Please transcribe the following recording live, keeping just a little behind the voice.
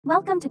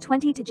Welcome to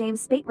 20 to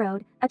James Speight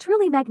Road, a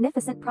truly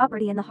magnificent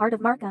property in the heart of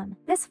Markham.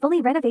 This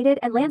fully renovated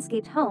and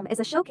landscaped home is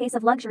a showcase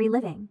of luxury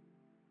living.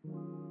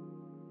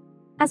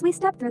 As we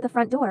step through the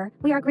front door,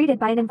 we are greeted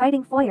by an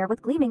inviting foyer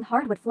with gleaming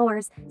hardwood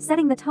floors,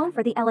 setting the tone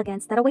for the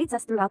elegance that awaits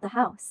us throughout the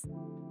house.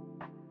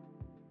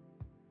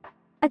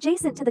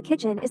 Adjacent to the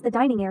kitchen is the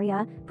dining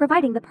area,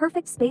 providing the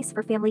perfect space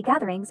for family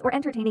gatherings or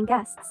entertaining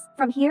guests.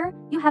 From here,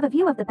 you have a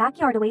view of the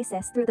backyard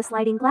oasis through the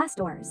sliding glass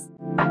doors.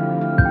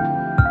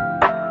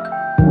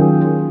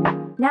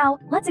 Now,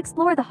 let's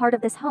explore the heart of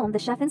this home, the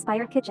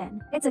chef-inspired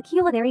kitchen. It's a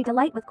culinary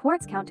delight with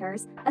quartz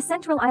counters, a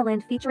central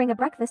island featuring a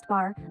breakfast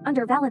bar,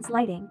 under valance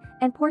lighting,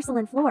 and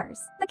porcelain floors.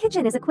 The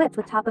kitchen is equipped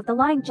with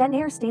top-of-the-line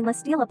Gen stainless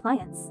steel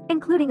appliance,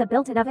 including a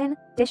built-in oven,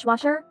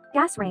 dishwasher,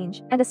 gas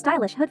range, and a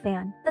stylish hood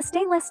fan. The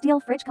stainless steel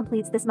fridge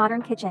completes this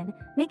modern kitchen,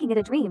 making it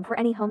a dream for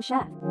any home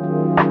chef.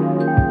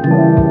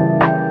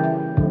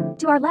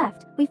 To our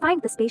left, we find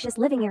the spacious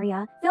living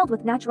area, filled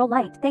with natural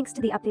light thanks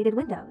to the updated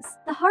windows.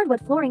 The hardwood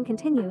flooring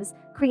continues,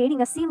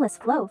 creating a seamless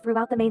flow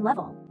throughout the main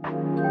level.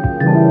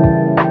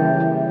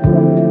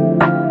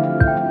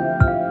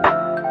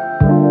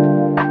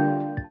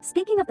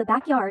 Speaking of the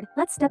backyard,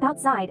 let's step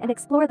outside and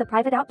explore the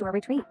private outdoor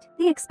retreat.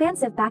 The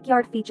expansive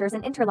backyard features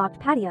an interlocked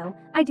patio,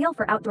 ideal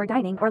for outdoor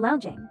dining or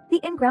lounging. The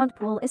in-ground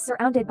pool is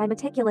surrounded by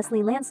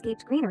meticulously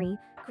landscaped greenery,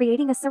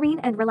 creating a serene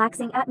and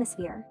relaxing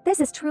atmosphere.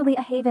 This is truly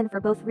a haven for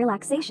both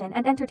relaxation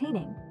and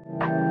entertaining.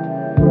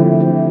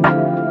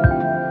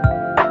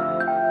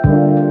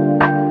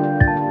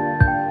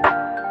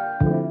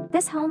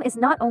 This home is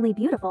not only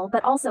beautiful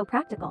but also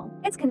practical.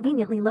 It's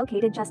conveniently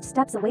located just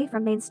steps away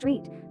from Main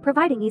Street,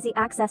 providing easy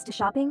access to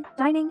shopping,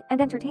 dining, and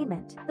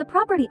entertainment. The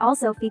property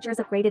also features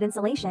upgraded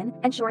insulation,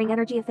 ensuring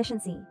energy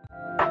efficiency.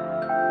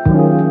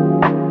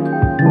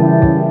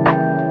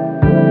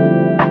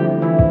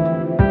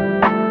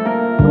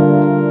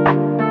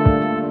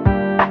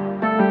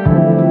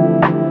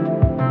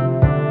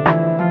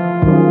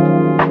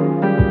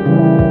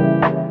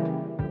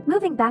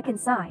 Moving back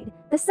inside,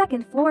 the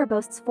second floor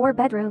boasts 4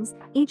 bedrooms,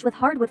 each with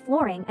hardwood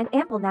flooring and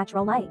ample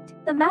natural light.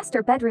 The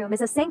master bedroom is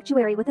a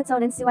sanctuary with its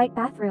own ensuite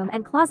bathroom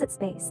and closet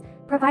space,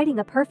 providing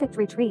a perfect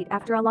retreat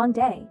after a long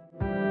day.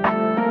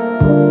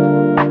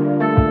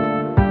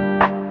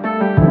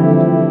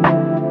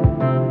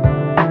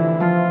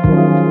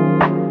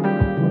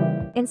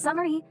 In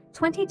summary,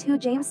 22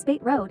 James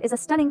Speight Road is a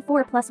stunning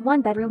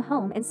 4+1 bedroom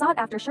home in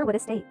sought-after Sherwood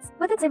estates.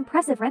 With its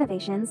impressive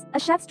renovations, a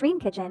chef's dream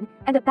kitchen,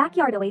 and a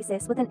backyard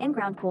oasis with an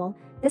in-ground pool,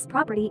 this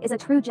property is a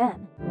true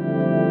gem.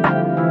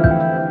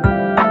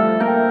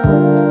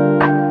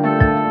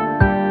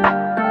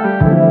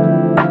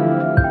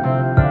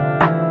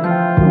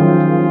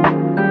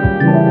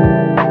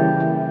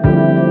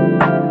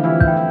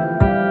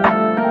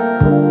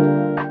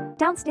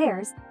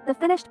 Downstairs, the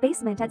finished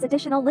basement adds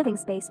additional living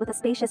space with a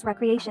spacious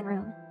recreation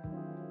room.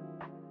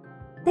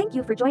 Thank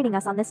you for joining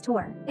us on this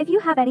tour. If you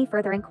have any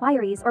further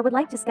inquiries or would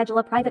like to schedule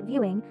a private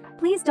viewing,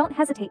 please don't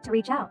hesitate to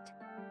reach out.